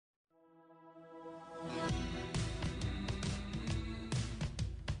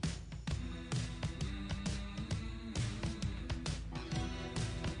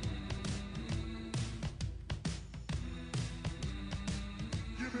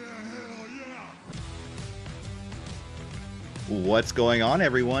What's going on,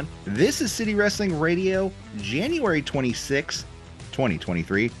 everyone? This is City Wrestling Radio, January 26,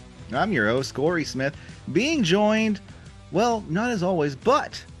 2023. I'm your host, Corey Smith, being joined, well, not as always,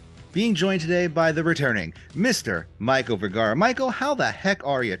 but being joined today by the returning Mr. Michael Vergara. Michael, how the heck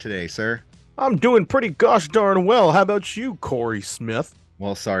are you today, sir? I'm doing pretty gosh darn well. How about you, Corey Smith?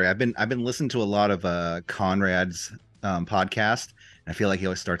 Well, sorry, I've been listening to a lot of Conrad's podcast, and I feel like he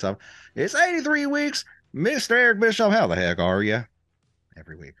always starts off, "It's 83 weeks, Mr. Eric Bischoff. How the heck are you?"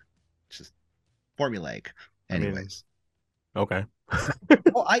 Every week, it's just formulaic. Anyways, Okay.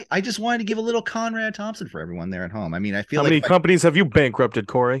 well, I just wanted to give a little Conrad Thompson for everyone there at home. I mean, I feel How like many companies have you bankrupted,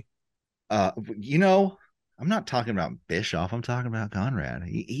 Corey? you know, I'm not talking about Bischoff. I'm talking about Conrad.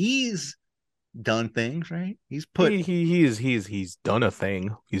 He's done things, right? He's put. He's done a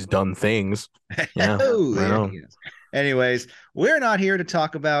thing. He's done things. Yeah, Oh, I there know. he is. Anyways, we're not here to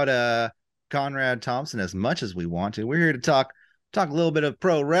talk about Conrad Thompson as much as we want to. We're here to talk a little bit of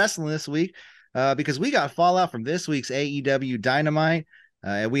pro wrestling this week because we got fallout from this week's AEW Dynamite.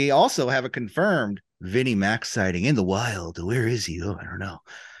 We also have a confirmed Vinnie Mac sighting in the wild. Where is he? Oh, I don't know.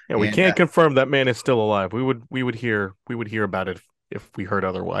 Yeah, we And can't confirm that man is still alive. We would hear about it if we heard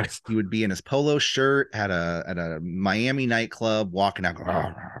otherwise. he would be in his polo shirt at a Miami nightclub, walking out.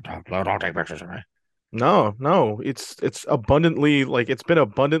 Don't take pictures of me. No, it's abundantly it's been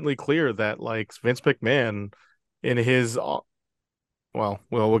abundantly clear that Vince McMahon in his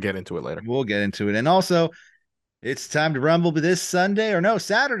we'll get into it later. We'll get into it, and also it's time to Rumble this Sunday, or no,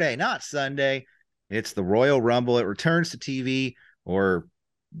 Saturday, not Sunday. It's the Royal Rumble. It returns to TV or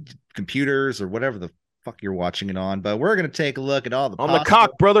computers or whatever the fuck you're watching it on. But we're going to take a look at all the On the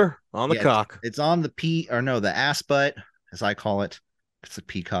cock, brother. On the cock. It's on the ass butt, as I call it. It's a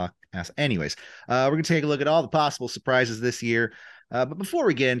peacock ass. Anyways, we're going to take a look at all the possible surprises this year. But before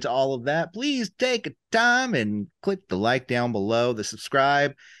we get into all of that, please take a time and click the like down below, the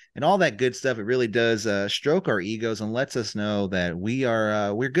subscribe, and all that good stuff. It really does stroke our egos and lets us know that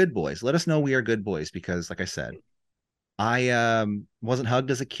we're good boys. Let us know we are good boys because, like I said, I wasn't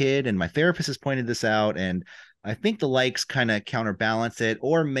hugged as a kid, and my therapist has pointed this out, and I think the likes kind of counterbalance it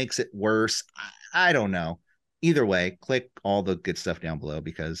or makes it worse. I don't know. Either way, click all the good stuff down below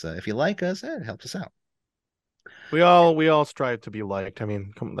because if you like us, it helps us out. We all strive to be liked. I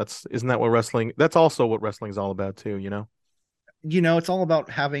mean, isn't that what wrestling? That's also what wrestling's all about too, you know? It's all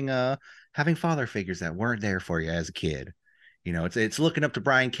about having father figures that weren't there for you as a kid. It's looking up to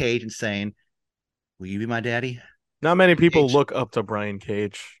Brian Cage and saying, "Will you be my daddy?" Not many people Cage. look up to Brian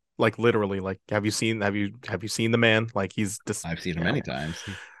Cage. Like literally, have you seen the man? Like he's just I've seen him many times.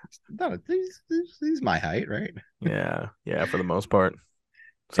 He's my height, right? Yeah, for the most part.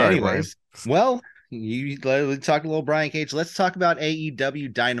 Sorry, Anyways, well, you talk a little Brian Cage. Let's talk about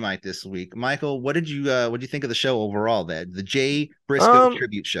AEW Dynamite this week. Michael, what did you think of the show overall? The Jay Briscoe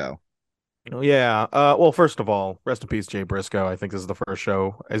tribute show. Yeah. Well, first of all, rest in peace, Jay Briscoe. I think this is the first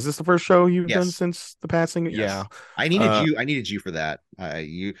show. Is this the first show you've done since the passing? Yes. Yeah. I needed you for that.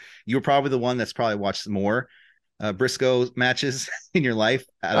 You were probably the one that's probably watched more Briscoe matches in your life.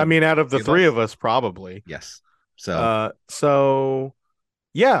 Out of the three of us, probably. Yes. Jay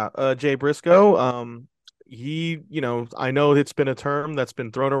Briscoe. He, I know it's been a term that's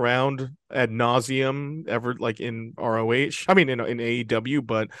been thrown around ad nauseum ever, in ROH. I mean, in AEW,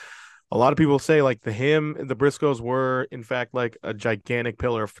 but a lot of people say the Briscoes were in fact a gigantic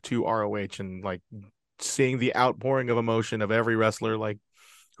pillar to ROH, and seeing the outpouring of emotion of every wrestler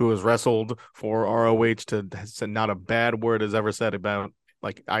who has wrestled for ROH to not a bad word is ever said about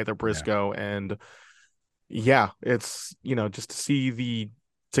either Briscoe. And it's just to see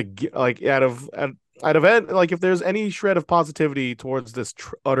out of it, if there's any shred of positivity towards this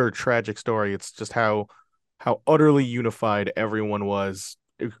utter tragic story, it's just how utterly unified everyone was,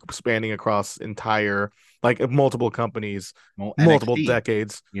 spanning across entire multiple companies, multiple NXT,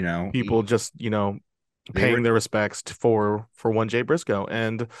 decades. People just paying their respects for one Jay Briscoe,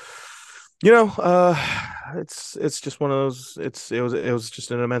 and it's just one of those. It was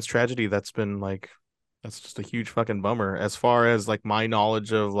just an immense tragedy that's been that's just a huge fucking bummer as far as my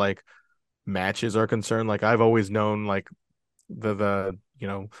knowledge of matches are concerned. I've always known the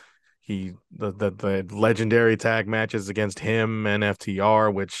legendary tag matches against him and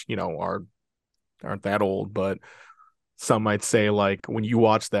FTR, which aren't that old, but some might say when you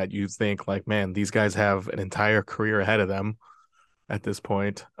watch that, you think man, these guys have an entire career ahead of them at this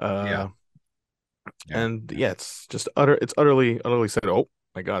point. And it's just utterly said. Oh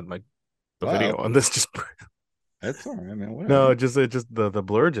my god, the video on this just that's all right, man. Whatever. No, just the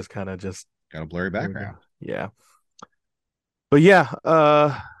blur just kind of just got a blurry background. Yeah. But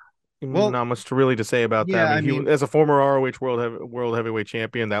Well, Not much to really to say about that. I yeah, I mean, mean, as a former ROH world heavyweight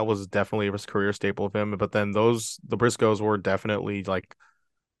champion, that was definitely a career staple of him. But then the Briscoes were definitely like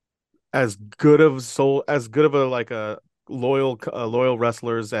as good of a like a loyal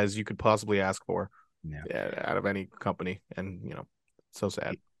wrestlers as you could possibly ask for, yeah. yeah, out of any company. And so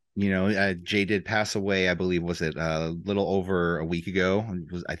sad. Jay did pass away, I believe, was it a little over a week ago?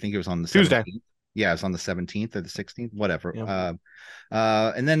 I think it was on the Tuesday. 17th. Yeah, it's on the 17th or the 16th, whatever. Yeah.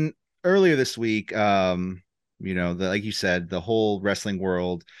 And then earlier this week, like you said, the whole wrestling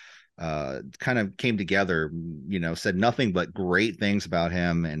world kind of came together, said nothing but great things about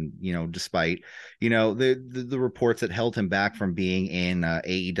him. And, despite, the reports that held him back from being in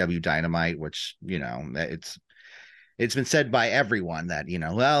AEW Dynamite, which, it's been said by everyone that,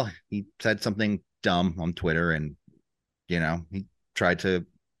 well, he said something dumb on Twitter and, he tried to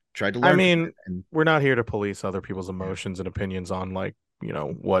I learn from mean, it. And we're not here to police other people's yeah, emotions and opinions on like,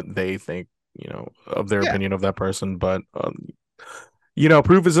 what they think, of their yeah, opinion of that person. But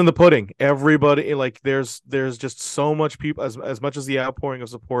proof is in the pudding. Everybody like there's just so much people as much as the outpouring of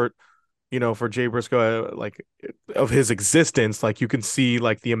support, for Jay Briscoe, like of his existence, like you can see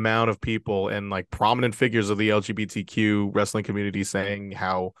like the amount of people and like prominent figures of the LGBTQ wrestling community saying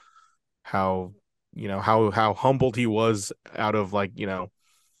how how humbled he was out of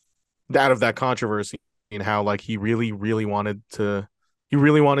that controversy, and how like he really wanted to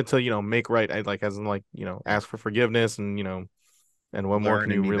make right, like as in like yeah. ask for forgiveness, and and what more Learn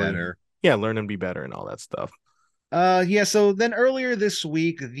can and you be really, better. yeah, learn and be better and all that stuff. Yeah, so then earlier this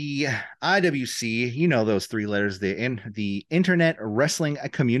week, the IWC, those three letters, the Internet Wrestling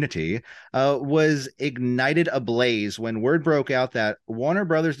Community, was ignited ablaze when word broke out that Warner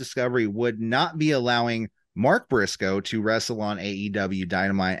Brothers Discovery would not be allowing Mark Briscoe to wrestle on AEW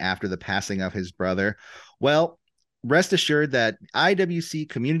Dynamite after the passing of his brother. Well, rest assured that IWC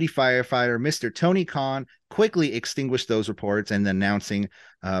community firefighter Mr. Tony Khan quickly extinguished those reports and announcing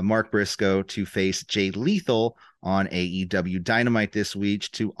Mark Briscoe to face Jay Lethal on AEW Dynamite this week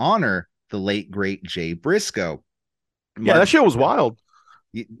to honor the late great Jay Briscoe. Yeah, that Mark, shit was wild.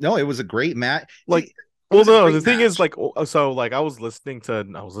 no, it was a great match. Like, It well, was a no, great the thing is, match. like, so like I was listening to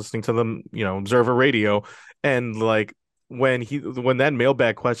them, Observer Radio, and like when that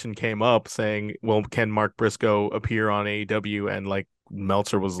mailbag question came up saying, well, can Mark Briscoe appear on AEW, and like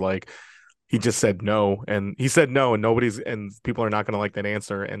Meltzer was like, he just said no, and he said no, and people are not going to like that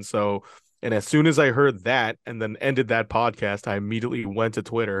answer. And so, and as soon as I heard that and then ended that podcast, I immediately went to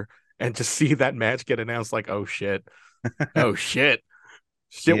Twitter and to see that match get announced, like, oh shit, oh shit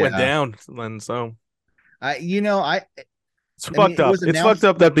went Yeah. down. And so I you know, it's I mean fucked it up. was It's fucked announced.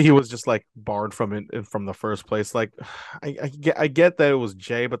 up that he was just like barred from it from the first place. Like, I get that it was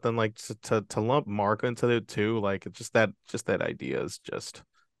Jay, but then like to lump Mark into it too, like it's just that idea is just.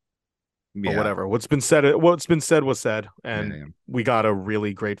 But Yeah. whatever. What's been said was said, Yeah, and yeah. we got a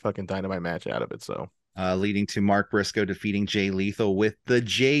really great fucking Dynamite match out of it. So Leading to Mark Briscoe defeating Jay Lethal with the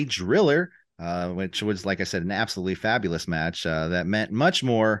Jay Driller, which was, like I said, an absolutely fabulous match that meant much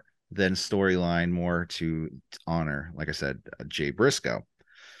more than storyline, more to honor, like I said, Jay Briscoe.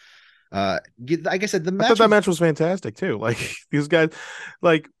 Like I said, the I thought match that was, match was fantastic too. Like these guys,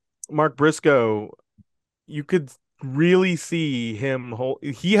 like Mark Briscoe, you could really see him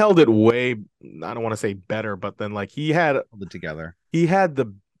he held it way, I don't want to say better, but then like held it together. he had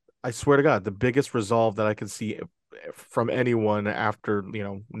the I swear to God, the biggest resolve that I could see from anyone after,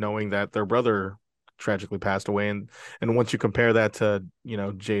 knowing that their brother tragically passed away. And once you compare that to,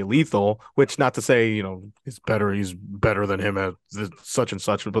 Jay Lethal, which, not to say, he's better than him at such and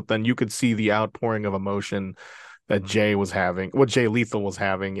such, but then you could see the outpouring of emotion that what Jay Lethal was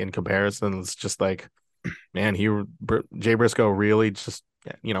having in comparison. It's just like, man, Jay Briscoe really just,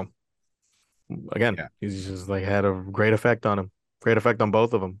 again, Yeah. he's just like had a great effect on him, great effect on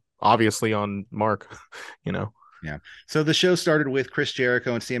both of them. Obviously on Mark, you know. Yeah. So the show started with Chris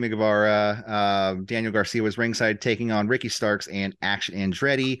Jericho and Sammy Guevara. Daniel Garcia was ringside taking on Ricky Starks and Action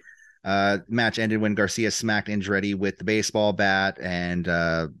Andretti. Match ended when Garcia smacked Andretti with the baseball bat and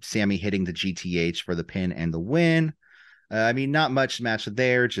Sammy hitting the GTH for the pin and the win. I mean, not much match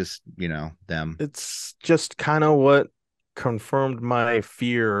there, just, them. It's just kind of what confirmed my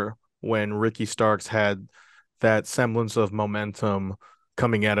fear when Ricky Starks had that semblance of momentum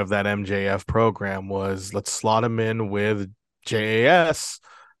coming out of that MJF program, was let's slot him in with JAS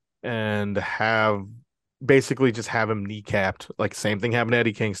and basically just have him kneecapped. Like same thing happened to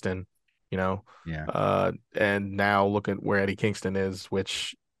Eddie Kingston, you know. Yeah. And now look at where Eddie Kingston is,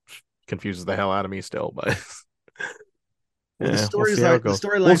 which confuses the hell out of me still, but Well, yeah, we'll see how it the goes.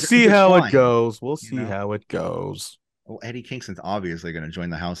 We'll storylines are see how it intertwined, goes. We'll you see know? how it goes. Well, Eddie Kingston's obviously going to join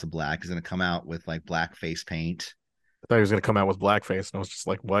the House of Black. He's going to come out with like black face paint. I thought he was going to come out with blackface, and I was just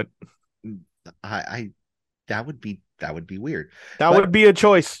like, what? I that would be weird, That but would be a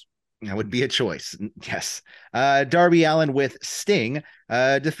choice. that would be a choice. Yes. Darby Allin with Sting,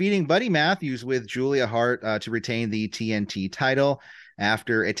 defeating Buddy Matthews with Julia Hart to retain the TNT title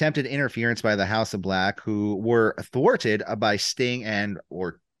after attempted interference by the House of Black, who were thwarted by Sting and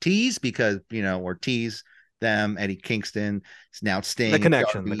Ortiz because, Ortiz, them, Eddie Kingston, now Sting, The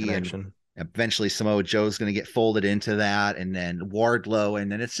connection, the Darby, and connection. eventually Samoa Joe's going to get folded into that, and then Wardlow,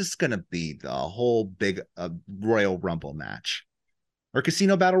 and then it's just going to be the whole big Royal Rumble match or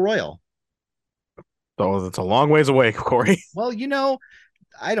Casino Battle Royal. So it's a long ways away, Corey. Well,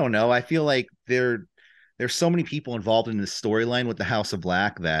 I don't know. I feel like there's so many people involved in this storyline with the House of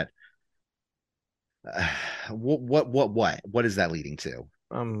Black that what is that leading to?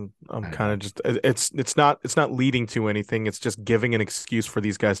 I'm I don't kind know. of just it's not leading to anything. It's just giving an excuse for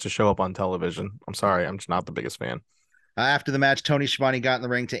these guys to show up on television. I'm sorry, I'm just not the biggest fan. After the match, Tony Schiavone got in the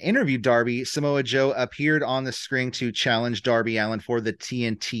ring to interview Darby. Samoa Joe appeared on the screen to challenge Darby Allin for the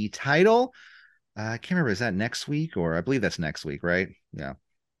TNT title. I can't remember. Is that next week, or I believe that's next week, right? Yeah.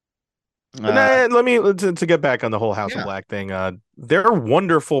 And Uh, then let me to get back on the whole House of yeah. Black thing. They're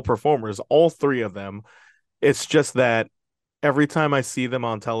wonderful performers, all three of them. It's just that every time I see them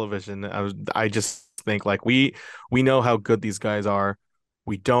on television, I just think like we know how good these guys are.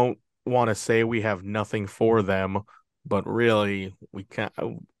 We don't want to say we have nothing for them, but really we can't.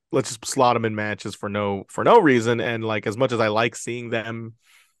 Let's just slot them in matches for no reason. And like as much as I like seeing them,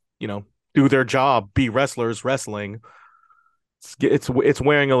 do their job, be wrestlers wrestling, it's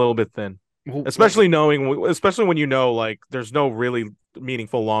wearing a little bit thin. Well, Especially when like there's no really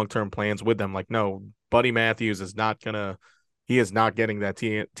meaningful long term plans with them. Like no, Buddy Matthews is not gonna he is not getting that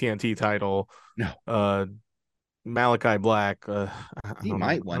TNT title. no, Malachi Black, he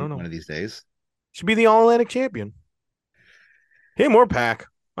might I don't one know. of these days. Should be the All Atlantic champion. Him or Pac.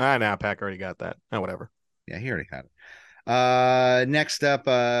 Nah, Pac already got that. Whatever. Yeah, he already had it. Next up,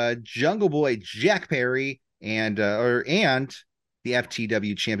 Jungle Boy Jack Perry and the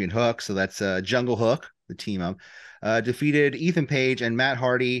FTW champion Hook. So that's Jungle Hook, the team up, defeated Ethan Page and Matt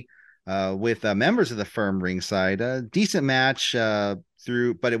Hardy with members of the firm ringside. A decent match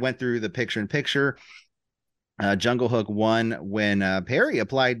but it went through the picture-in-picture. Jungle Hook won when Perry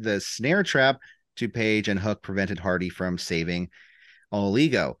applied the snare trap to Page, and Hook prevented Hardy from saving All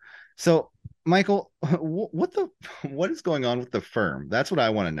Ego. So, Michael, what is going on with the firm? That's what I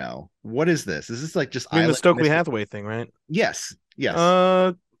want to know. What is this? Is this like just I mean the Island Stokely Mystic? Hathaway thing, right? Yes,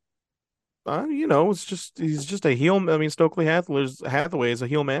 yes. It's just he's just a heel. I mean, Hathaway is a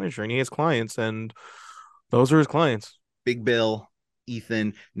heel manager, and he has clients, and those are his clients. Big Bill,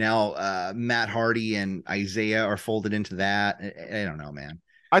 Ethan. Now, Matt Hardy and Isaiah are folded into that. I don't know, man.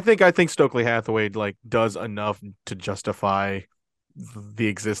 I think Stokely Hathaway like does enough to justify the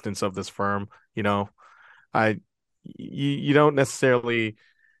existence of this firm. I you don't necessarily.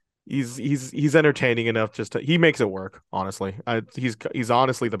 He's entertaining enough he makes it work. Honestly, he's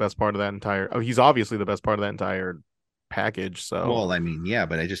honestly the best part of that entire. He's obviously the best part of that entire package. So Well, I mean, yeah,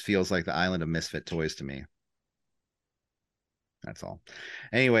 but it just feels like the island of misfit toys to me. That's all.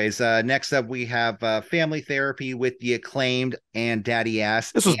 Anyways, next up we have family therapy with the Acclaimed and Daddy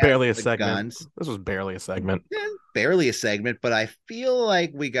Ass. this was and barely a the segment. Guns. This was barely a segment. Barely a segment, but I feel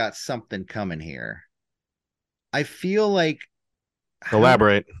like we got something coming here. I feel like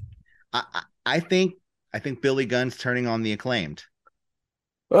Elaborate. I think Billy Gunn's turning on the Acclaimed.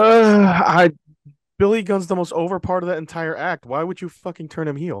 I Billy Gunn's the most over part of that entire act. Why would you fucking turn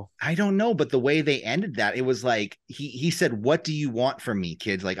him heel? I don't know, but the way they ended that, it was like he said, "What do you want from me,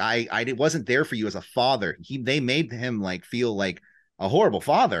 kids? Like I wasn't there for you as a father." They made him like feel like a horrible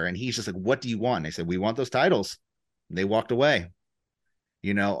father, and he's just like, "What do you want?" And they said, "We want those titles." And they walked away.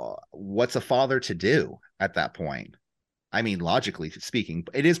 What's a father to do at that point? I mean, logically speaking,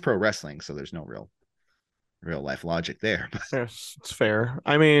 it is pro wrestling, so there's no real life logic there. Yes, it's fair.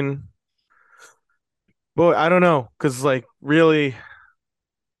 I mean, but I don't know, because like really,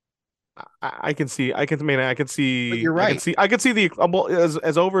 I can see, I can, I mean, I can But see, you're right. I can see the well,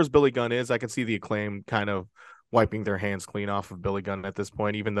 as over as Billy Gunn is, I can see the Acclaim kind of wiping their hands clean off of Billy Gunn at this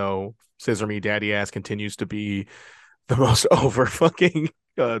point, even though Scissor Me Daddy Ass continues to be the most over fucking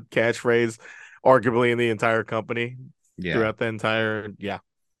catchphrase, arguably in the entire company Yeah. throughout the entire, yeah.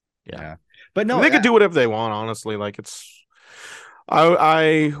 But no, I mean, they could do whatever they want, honestly. Like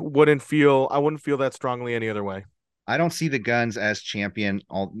I wouldn't feel that strongly any other way. I don't see the Guns as champion.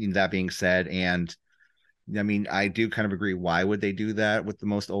 All that being said, and I mean, I do kind of agree. Why would they do that with the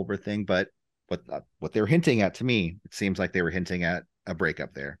most over thing? But what they were hinting at to me, it seems like they were hinting at a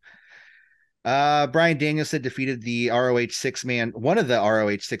breakup there. Brian Danielson defeated the one of the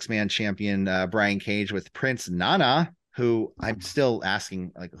ROH 6-man champion, Brian Cage, with Prince Nana, who I'm still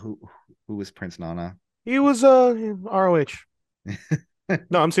asking, like, who was Prince Nana? He was ROH.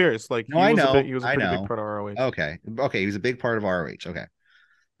 No, I'm serious. Like No, I know. he was a I pretty big know. part of ROH. Okay. Okay. He was a big part of ROH. Okay.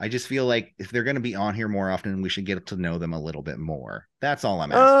 I just feel like if they're going to be on here more often, we should get to know them a little bit more. That's all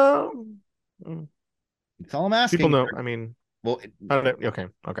I'm asking. Mm, That's all I'm asking. People know. I mean, well, okay.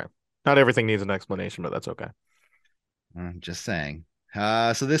 Not everything needs an explanation, but that's okay. I'm just saying.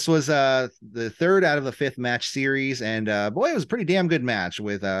 So this was the third out of the fifth match series, and boy, it was a pretty damn good match.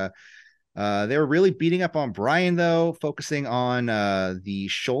 With they were really beating up on Bryan, though, focusing on the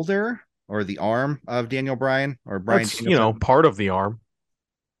shoulder or the arm of Daniel Bryan, or Bryan. That's part of the arm.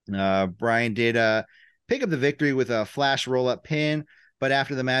 Bryan did pick up the victory with a flash roll up pin, but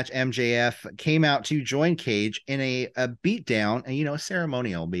after the match, MJF came out to join Cage in a beatdown, and a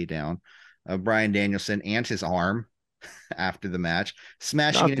ceremonial beatdown of Bryan Danielson and his arm after the match,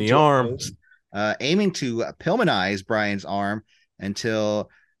 smashing Not it the into arm. a post, aiming to Pillmanize Bryan's arm until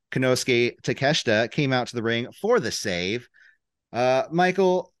Konosuke Takeshita came out to the ring for the save.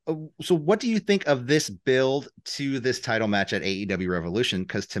 Michael, so what do you think of this build to this title match at AEW Revolution?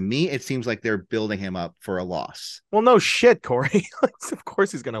 Because to me, it seems like they're building him up for a loss. Well, no shit, Corey. Of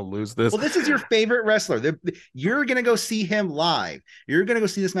course he's going to lose this. Well, this is your favorite wrestler. You're going to go see him live. You're going to go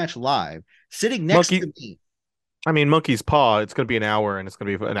see this match live, sitting next to me. I mean, Monkey's Paw, it's going to be an hour, and it's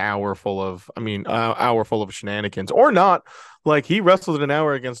going to be an hour full of shenanigans, or not. Like, he wrestled an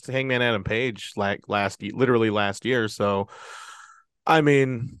hour against Hangman Adam Page literally last year. So, I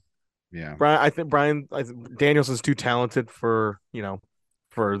mean, yeah, I think Danielson's too talented for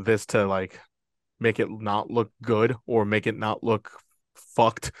this to like make it not look good or make it not look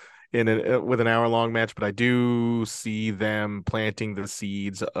fucked with an hour long match. But I do see them planting the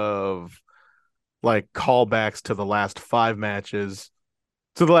seeds of like callbacks to the last five matches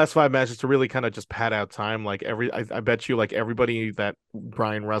to really kind of just pad out time. Like I bet you like everybody that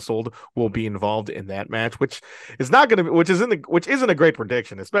Bryan wrestled will be involved in that match, which isn't a great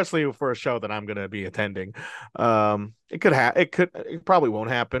prediction, especially for a show that I'm going to be attending. It probably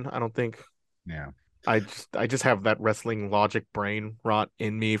won't happen. I don't think. Yeah. I just have that wrestling logic brain rot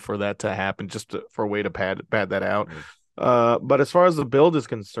in me for that to happen, for a way to pad that out. But as far as the build is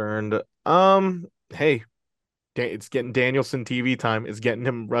concerned, hey, it's getting Danielson TV time. It's getting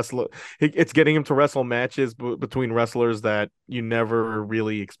him It's getting him to wrestle matches between wrestlers that you never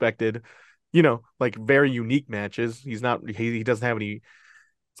really expected. Like very unique matches. He doesn't have any.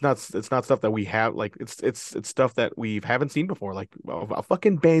 It's not stuff that we have. Like it's stuff that we haven't seen before. Like a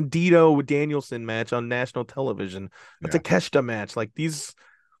fucking Bandito Danielson match on national television. It's a Takeshita match. Like these.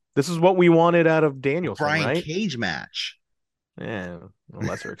 This is what we wanted out of Danielson, Brian right? Cage match. Yeah, to a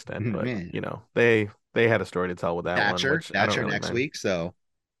lesser extent, but they had a story to tell with that Thatcher, one. Thatcher really next week, so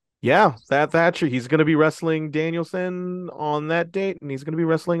yeah, Thatcher. He's going to be wrestling Danielson on that date, and he's going to be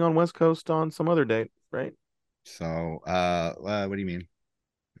wrestling on West Coast on some other date, right? So, what do you mean?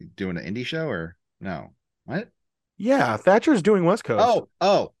 Doing an indie show or no? What? Yeah, Thatcher's doing West Coast.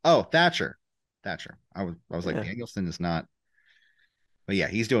 Oh, Thatcher. I was like, Danielson is not. But yeah,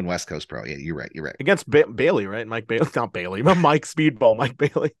 he's doing West Coast Pro. Yeah, you're right. Against Bailey, right? Mike Bailey, not Bailey, but Mike Speedball, Mike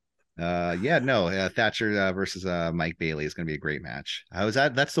Bailey. Thatcher versus Mike Bailey is going to be a great match.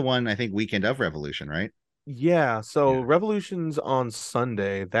 That's the one, I think, weekend of Revolution, right? Yeah. So Revolution's on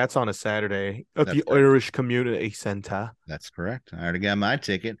Sunday. That's on a Saturday at the Irish Community Center. That's correct. I already got my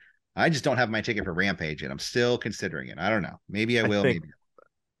ticket. I just don't have my ticket for Rampage yet. I'm still considering it. I don't know. Maybe I will. Maybe.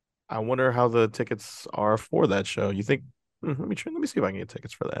 I wonder how the tickets are for that show. You think? Let me see if I can get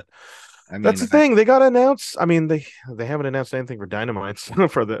tickets for that. I mean, that's the thing. They got to announce. I mean, they haven't announced anything for Dynamite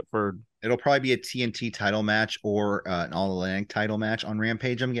for it'll probably be a TNT title match or an All Atlantic title match on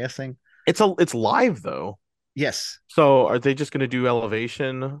Rampage, I'm guessing. It's live though. Yes. So are they just going to do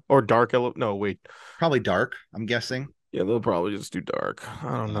Elevation or Dark? No, wait. Probably Dark, I'm guessing. Yeah, they'll probably just do Dark.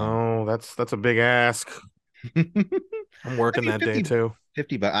 I don't know. That's a big ask. I'm working that 50, day too.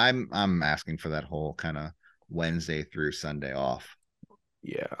 50, but I'm asking for that whole kind of Wednesday through Sunday off.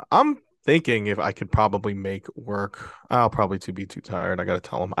 Yeah, I'm thinking if I could probably make work. I'll probably be too tired. I got to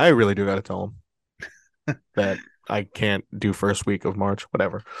tell them. I really do got to tell them that I can't do first week of March.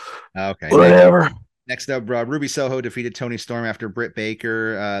 Whatever. Okay. Whatever. Next up, Ruby Soho defeated Toni Storm after Britt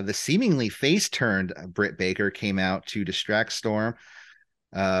Baker. The seemingly face-turned Britt Baker came out to distract Storm.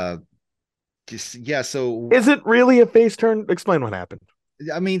 So is it really a face turn? Explain what happened.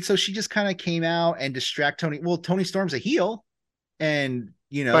 I mean, so she just kind of came out and distract Toni. Well, Toni Storm's a heel, and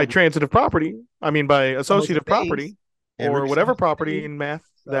you By know, transitive property. I mean by oh, it's a associative phase property and or whatever representing property unity. in math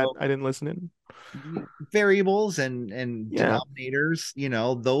that So I didn't listen in. variables and Yeah.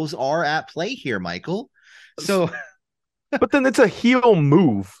 denominators, those are at play here, Michael. So But then it's a heel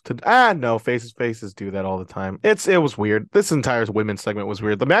move to no, faces do that all the time. It was weird. This entire women's segment was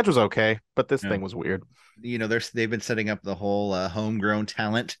weird. The match was okay, but this yeah. thing was weird. They've been setting up the whole homegrown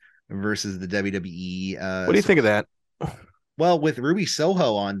talent versus the WWE. What do you think of that? Well, with Ruby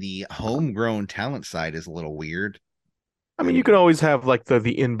Soho on the homegrown talent side is a little weird. I I mean, you could mean, always have like the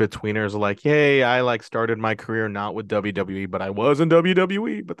in-betweeners like, hey, I like started my career not with WWE, but I was in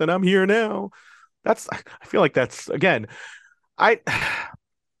WWE, but then I'm here now. I feel like that's again, I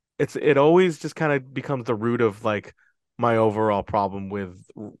it always just kind of becomes the root of like my overall problem with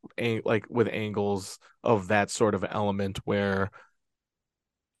like with angles of that sort of element where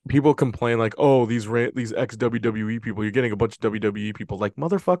people complain like, "Oh, these ex WWE people, you're getting a bunch of WWE people." Like,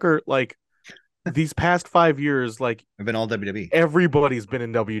 motherfucker, like these past 5 years, like I've been all WWE. everybody's been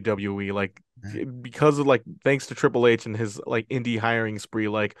in WWE. Like Yeah. because of like thanks to Triple H and his like indie hiring spree,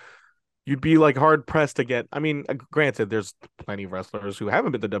 like you'd be like hard pressed to get. I mean, granted, there's plenty of wrestlers who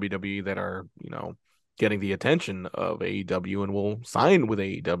haven't been to WWE that are, getting the attention of AEW and will sign with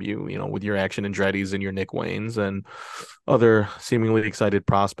AEW, with your Action Andretti's and your Nick Waynes and other seemingly excited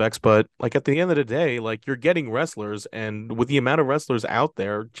prospects. But like at the end of the day, like you're getting wrestlers, and with the amount of wrestlers out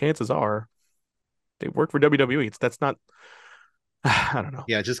there, chances are they work for WWE. That's not, I don't know.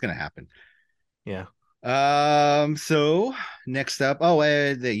 Yeah, it's just gonna happen. Yeah. So next up,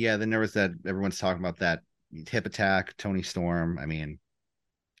 then there was that everyone's talking about that hip attack, Tony Storm. I mean,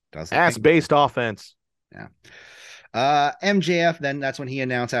 does the Ass thing. based offense. Yeah. MJF, then that's when he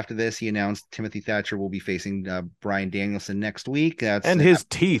announced after this, he announced Timothy Thatcher will be facing Brian Danielson next week. That's And his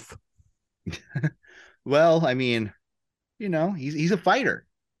teeth. well, I mean, he's a fighter.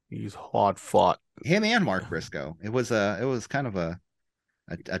 He's hard fought. Him and Mark Briscoe. It was kind of a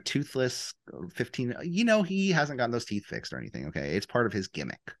toothless 15. He hasn't gotten those teeth fixed or anything. Okay. It's part of his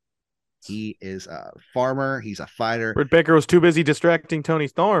gimmick. He is a farmer, he's a fighter. Britt Baker was too busy distracting Tony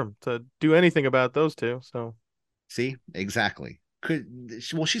Storm to do anything about those two. So See, exactly. She's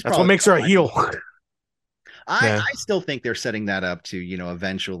that's what probably makes her a heel. I Yeah. I still think they're setting that up to,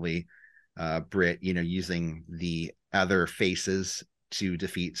 eventually Britt, using the other faces to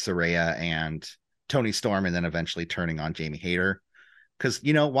defeat Saraya and Tony Storm and then eventually turning on Jamie Hayter. Because,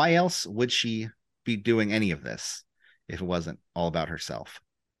 why else would she be doing any of this if it wasn't all about herself?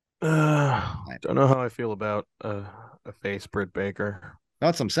 Don't know how I feel about a face Britt Baker.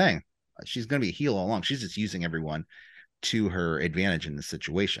 That's what I'm saying. She's going to be a heel all along. She's just using everyone to her advantage in this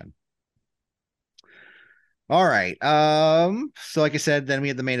situation. All right. So like I said, then we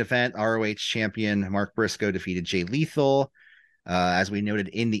had the main event. ROH champion Mark Briscoe defeated Jay Lethal. As we noted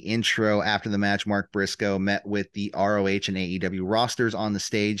in the intro, after the match, Mark Briscoe met with the ROH and AEW rosters on the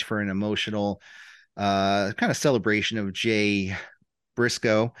stage for an emotional kind of celebration of Jay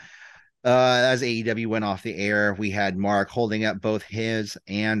Briscoe. As AEW went off the air, we had Mark holding up both his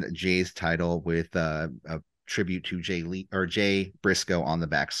and Jay's title with a tribute to Jay Briscoe on the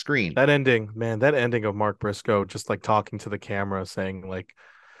back screen. That ending, man, that ending of Mark Briscoe just like talking to the camera, saying like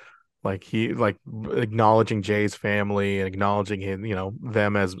he like acknowledging Jay's family and acknowledging him,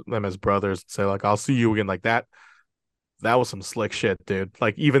 them as brothers, say like I'll see you again, like that was some slick shit, dude.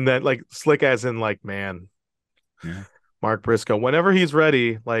 Like even that, like slick as in like, man, Yeah. Mark Briscoe, whenever he's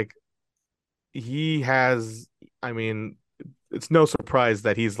ready, like he has, I mean, it's no surprise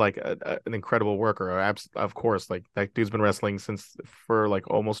that he's like an incredible worker. Of course, like that dude's been wrestling since for like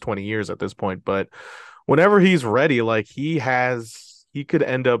almost 20 years at this point. But whenever he's ready, like he could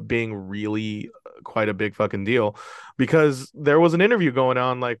end up being really quite a big fucking deal, because there was an interview going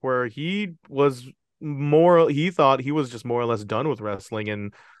on like where he thought he was just more or less done with wrestling,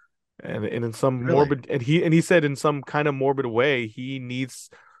 and in some Really? morbid, and he said in some kind of morbid way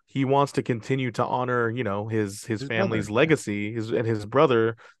he wants to continue to honor, his His family's brother. Yeah. legacy, his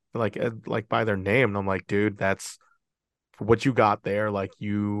brother, like by their name. And I'm like, dude, that's what you got there. Like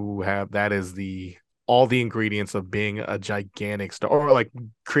you have, that is all the ingredients of being a gigantic star, or like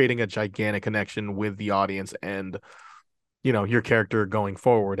creating a gigantic connection with the audience and, your character going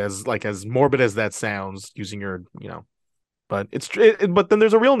forward, as morbid as that sounds, using your, but but then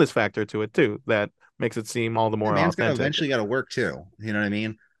there's a realness factor to it too that makes it seem all the The more man's gonna authentic. eventually got to work too. You know what I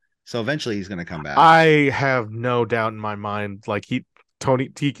mean? So eventually he's gonna come back. I have no doubt in my mind, like Tony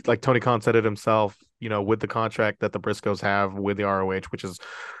Khan said it himself, with the contract that the Briscoes have with the ROH, which is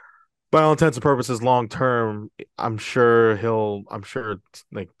by all intents and purposes long term. I'm sure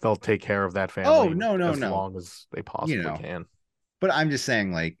like they'll take care of that Oh, family no, no, as no. long as they You possibly know, can. But I'm just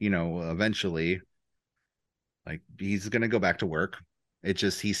saying, like, eventually, like, he's gonna go back to work. It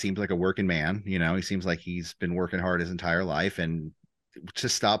just he seems like a working man. He seems like he's been working hard his entire life, and to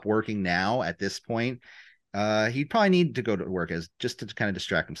stop working now at this point, he'd probably need to go to work as just to kind of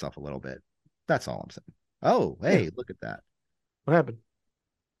distract himself a little bit. That's all I'm saying. Oh, Yeah. hey, look at that. What happened?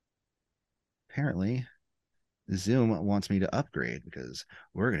 Apparently, Zoom wants me to upgrade because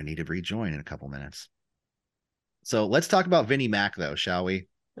we're going to need to rejoin in a couple minutes. So let's talk about Vinnie Mac, though, shall we?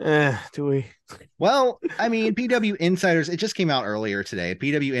 Do we? Well, I mean, PW Insiders, it just came out earlier today.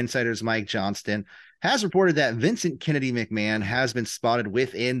 PW Insiders Mike Johnston has reported that Vincent Kennedy McMahon has been spotted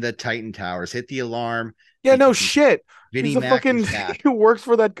within the Titan Towers. Hit the alarm Yeah, no because shit. He's Vinnie the Mac is fucking back. he works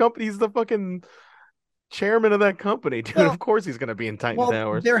for that company. He's the fucking chairman of that company, dude. Well, Of course he's gonna be in Titan well,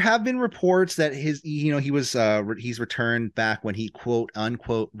 Towers. there have been reports that he's returned back when he quote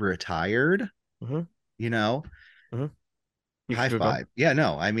unquote retired. Mm-hmm. You know, Mm-hmm. You high should go. five. Yeah,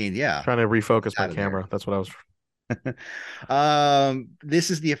 no, I mean, yeah, Trying to refocus my out of there. camera. That's what I was.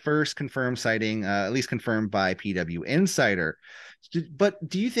 This is the first confirmed sighting, at least confirmed by PW Insider. But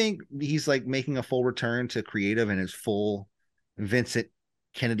do you think he's like making a full return to creative in his full Vincent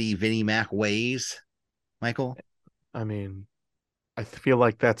Kennedy, Vinnie Mac ways, Michael? I mean, I feel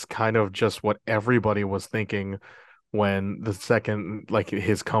like that's kind of just what everybody was thinking when the second, like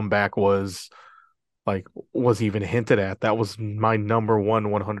his comeback was even hinted at. That was my number one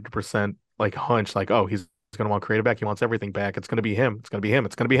 100% like hunch. Like, oh, he's gonna want creative back. He wants everything back. It's gonna be him. It's gonna be him.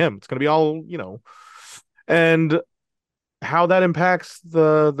 It's gonna be him. It's gonna be all, And how that impacts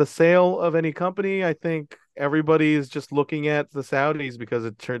the sale of any company, I think everybody is just looking at the Saudis because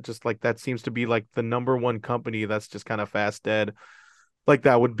it turned just like that seems to be like the number one company that's just kind of fast dead. Like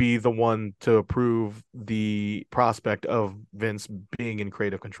that would be the one to approve the prospect of Vince being in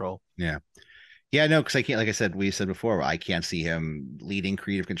creative control. Yeah. Yeah, no, because I can't, like I said, we said before, I can't see him leading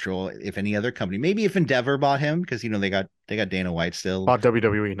creative control if any other company, maybe if Endeavor bought him, because they got Dana White still. Bought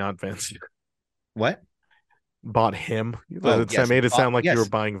WWE, not Vince. What? Bought him. Oh, It yes. made it sound like you were Yes.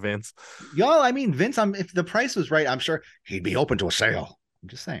 buying Vince. Y'all, I mean, Vince, if the price was right, I'm sure he'd be open to a sale. I'm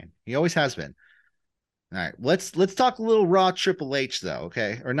just saying. He always has been. All right, let's talk a little Raw Triple H though,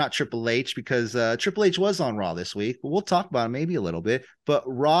 okay? Or not Triple H because Triple H was on Raw this week, but we'll talk about it maybe a little bit. But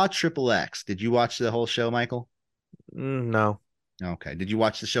Raw Triple X, did you watch the whole show, Michael? No, Okay. Did you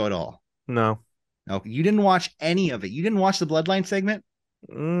watch the show at all? no. No, you didn't watch any of it. You didn't watch the Bloodline segment?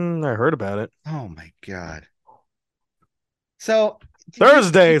 I heard about it. Oh my god. So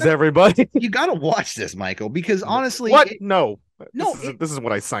Thursdays, everybody. you got to watch this, Michael, because honestly, What? No. no, This is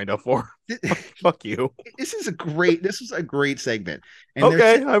what I signed up for. Fuck you. this was a great segment. And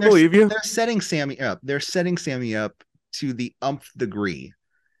Okay, I believe you. They're setting Sammy up. They're setting Sammy up to the umpth degree,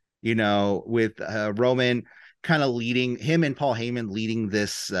 with Roman kind of leading him and Paul Heyman leading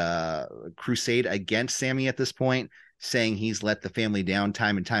this crusade against Sammy at this point, saying he's let the family down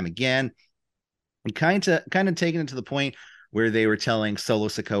time and time again. And kind of taking it to the point where they were telling Solo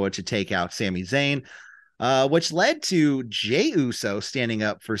Sikoa to take out Sami Zayn, which led to Jey Uso standing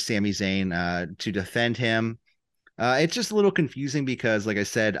up for Sami Zayn to defend him. It's just a little confusing because, like I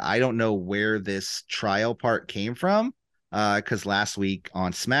said, I don't know where this trial part came from. Because last week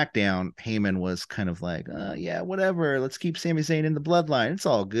on SmackDown, Heyman was kind of like, yeah, whatever. Let's keep Sami Zayn in the bloodline. It's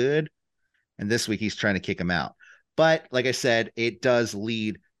all good. And this week he's trying to kick him out. But like I said, it does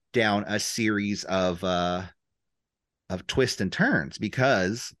lead down a series of twists and turns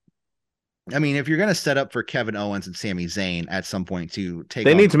because I mean, if you're going to set up for Kevin Owens and Sami Zayn at some point to take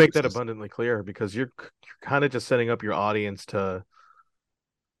They on need to make that Usos, abundantly clear because you're kind of just setting up your audience to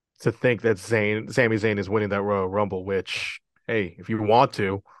think that Sami Zayn is winning that Royal Rumble, which, hey, if you want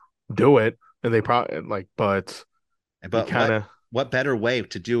to, do it. And they probably but you but kind of what better way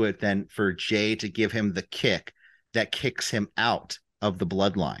to do it than for Jay to give him the kick that kicks him out of the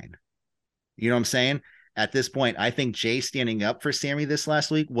bloodline? You know what I'm saying? At this point, I think Jay standing up for Sammy this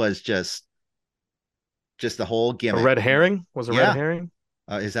last week was just the whole a gimmick. red herring was a red Yeah. herring.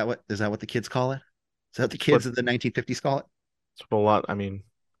 Is that what the kids call it? Is that what the It's kids what of the 1950s call it? it's what a lot. I mean,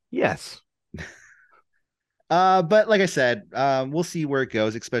 yes. But like I said, we'll see where it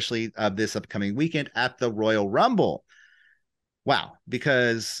goes, especially this upcoming weekend at the Royal Rumble. Wow,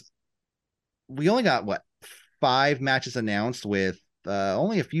 because we only got what 5 matches announced with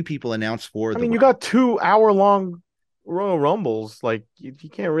only a few people announced for I the mean, you Rumble. got 2 hour long Royal Rumbles. Like you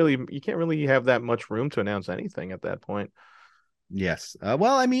can't really have that much room to announce anything at that point. Yes.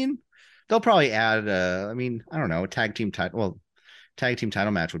 Well, I mean, they'll probably add. I mean, I don't know, a tag team title. Well, tag team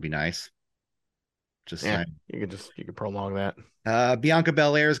title match would be nice. Just Yeah, saying. you could prolong that. Bianca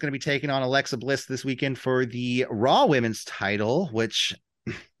Belair is going to be taking on Alexa Bliss this weekend for the Raw Women's title, which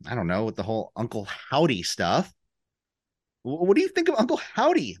I don't know with the whole Uncle Howdy stuff. What do you think of Uncle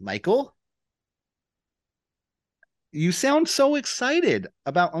Howdy, Michael? You sound so excited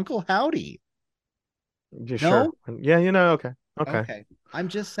about Uncle Howdy. Yeah, sure. No? Yeah, okay. Okay. Okay. I'm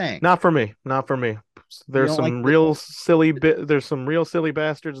just saying. Not for me. Not for me. You don't like There's some real silly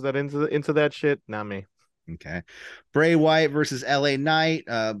bastards that into that shit. Not me. Okay. Bray Wyatt versus LA Knight.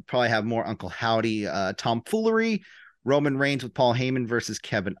 Probably have more Uncle Howdy tomfoolery. Roman Reigns with Paul Heyman versus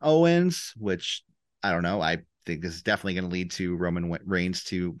Kevin Owens, which I don't know. I think this is definitely going to lead to Roman Reigns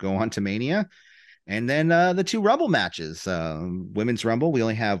to go on to Mania. And then the two Rumble matches. Women's Rumble, we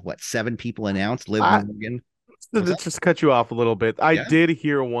only have what, 7 people announced. Liv I Morgan. to just cut you off a little bit. I Yeah. did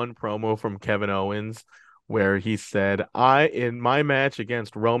hear one promo from Kevin Owens where he said, "I in my match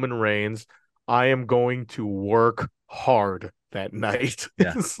against Roman Reigns, I am going to work hard that night."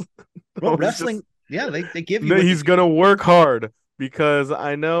 Yeah. Well, wrestling, just, yeah, they give you no, what they he's give you. gonna work hard because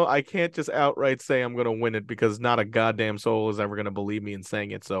I know I can't just outright say I'm gonna win it because not a goddamn soul is ever gonna believe me in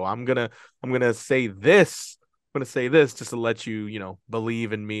saying it. So I'm gonna say this. I'm gonna say this just to let you,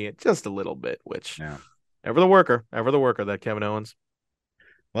 believe in me just a little bit, which Yeah. ever the worker, that Kevin Owens.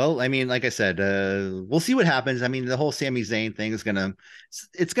 Well, I mean, like I said, we'll see what happens. I mean, the whole Sami Zayn thing is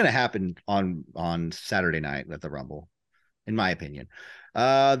it's gonna happen on Saturday night at the Rumble, in my opinion.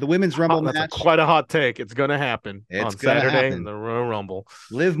 The women's Rumble That's a match, quite a hot take. It's gonna happen it's on gonna Saturday in happen. the Royal Rumble.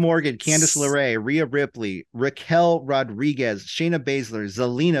 Liv Morgan, Candice LeRae, Rhea Ripley, Raquel Rodriguez, Shayna Baszler,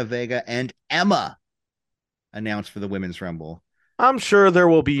 Zelina Vega, and Emma announced for the women's Rumble. I'm sure there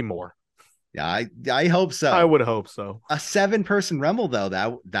will be more. Yeah, I hope I so. would hope so. A 7-person Rumble though,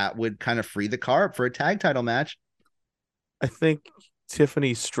 that would kind of free the car up for a tag title match. I think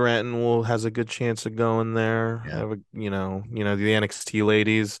Tiffany Stratton will has a good chance of going there. I Yeah. have the NXT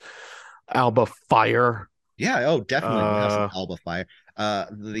ladies, Alba Fire, Yeah, oh, definitely. We'll have some uh, Alba Fire.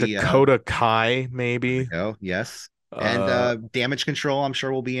 The Dakota Kai, There we maybe. go. Yes. And Uh, Damage Control, I'm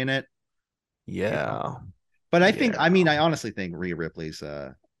sure will be in it. You know. yeah, But I yeah. mean, I honestly think Rhea Ripley's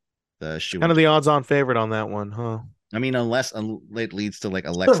the shoe Kind in. of the odds-on favorite on that one, huh? I mean, unless it leads to like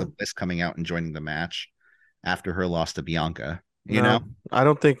Alexa Bliss coming out and joining the match after her loss to Bianca, you know? No, I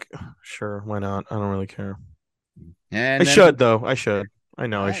don't think. Sure, why not? I don't really care. I And then should though. I should. I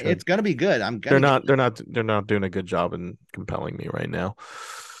know I it's should. gonna be good. I'm They're gonna get not. They're not. They're not doing a good job in compelling me right now.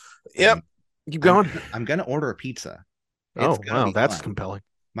 I Yep. mean, Keep going. I'm gonna order a pizza. It's Oh gonna wow, be that's fun. compelling.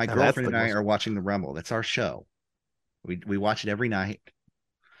 My Now that's girlfriend the and I most. are watching the Rumble. That's our show. We watch it every night.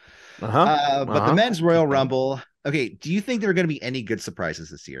 Uh huh. But the Uh huh. men's Royal Keep going. Rumble. Okay, do you think there are going to be any good surprises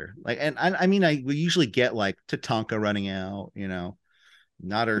this year? Like, and I mean, we usually get like Tatanka running out,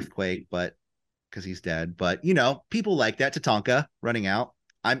 not Earthquake, but because he's dead. But people like that Tatanka running out.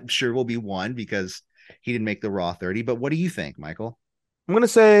 I'm sure will be one because he didn't make the Raw 30. But what do you think, Michael? I'm gonna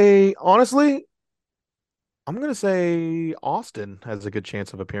say honestly. I'm gonna say Austin has a good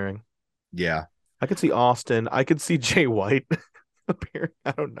chance of appearing. Yeah, I could see Austin. I could see Jay White appearing.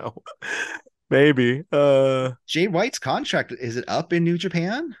 I don't know. Maybe. Jay White's contract, is it up in New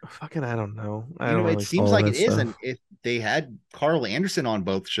Japan? Fucking. I don't know. I don't It really seems follow like that it is, stuff. and if they had Carl Anderson on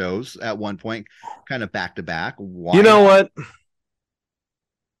both shows at one point, kind of back to back, You why know not? what?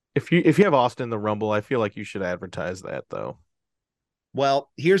 If you have Austin the Rumble, I feel like you should advertise that though. Well,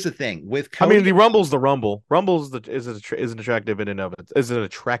 here's the thing with I mean, Cody. the Rumble's the Rumble. Is an attractive in and of it is an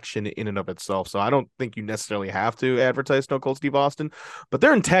attraction in and of itself. So I don't think you necessarily have to advertise Stone Cold Steve Austin, but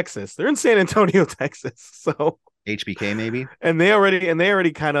they're in Texas. They're in San Antonio, Texas. So HBK maybe. and they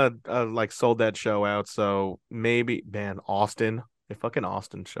already kind of like sold that show out. So maybe man, Austin, if fucking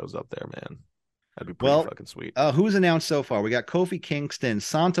Austin shows up there, man, that'd be pretty Well, fucking sweet. who's announced so far? We got Kofi Kingston,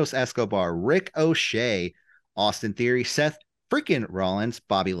 Santos Escobar, Rick O'Shea, Austin Theory, Seth freaking Rollins,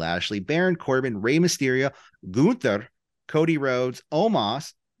 Bobby Lashley, Baron Corbin, Rey Mysterio, Gunther, Cody Rhodes,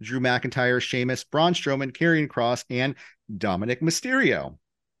 Omos, Drew McIntyre, Sheamus, Braun Strowman, Karrion Kross, and Dominic Mysterio.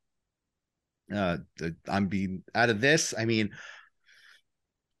 I'm being out of this. I mean,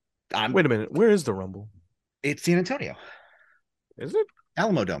 Wait I'm a minute, where is the Rumble? it's San Antonio. Is it?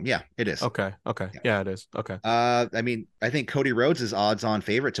 Alamo Dome. Yeah, it is. Okay, okay, Yeah. yeah, it is. Okay. I mean, I think Cody Rhodes is odds-on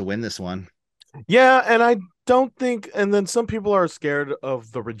favorite to win this one. Yeah, and I don't think, and then some people are scared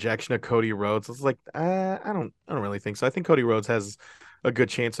of the rejection of Cody Rhodes. It's like, I don't really think so. I think Cody Rhodes has a good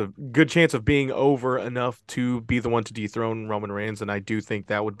chance of being over enough to be the one to dethrone Roman Reigns, and I do think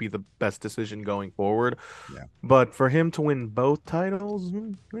that would be the best decision going forward. Yeah. But for him to win both titles,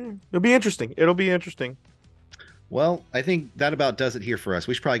 it'll be interesting. It'll be interesting. Well, I think that about does it here for us.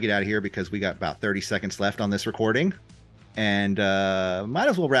 We should probably get out of here because we got about 30 seconds left on this recording. And might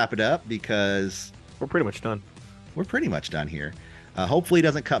as well wrap it up because We're pretty much done. we're pretty much done here. Hopefully, it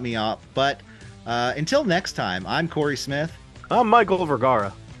doesn't cut me off. But until next time, I'm Corey Smith. I'm Michael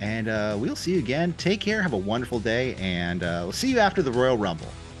Vergara. And we'll see you again. Take care. Have a wonderful day. And we'll see you after the Royal Rumble.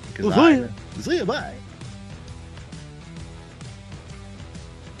 Because See ya. see you. Bye.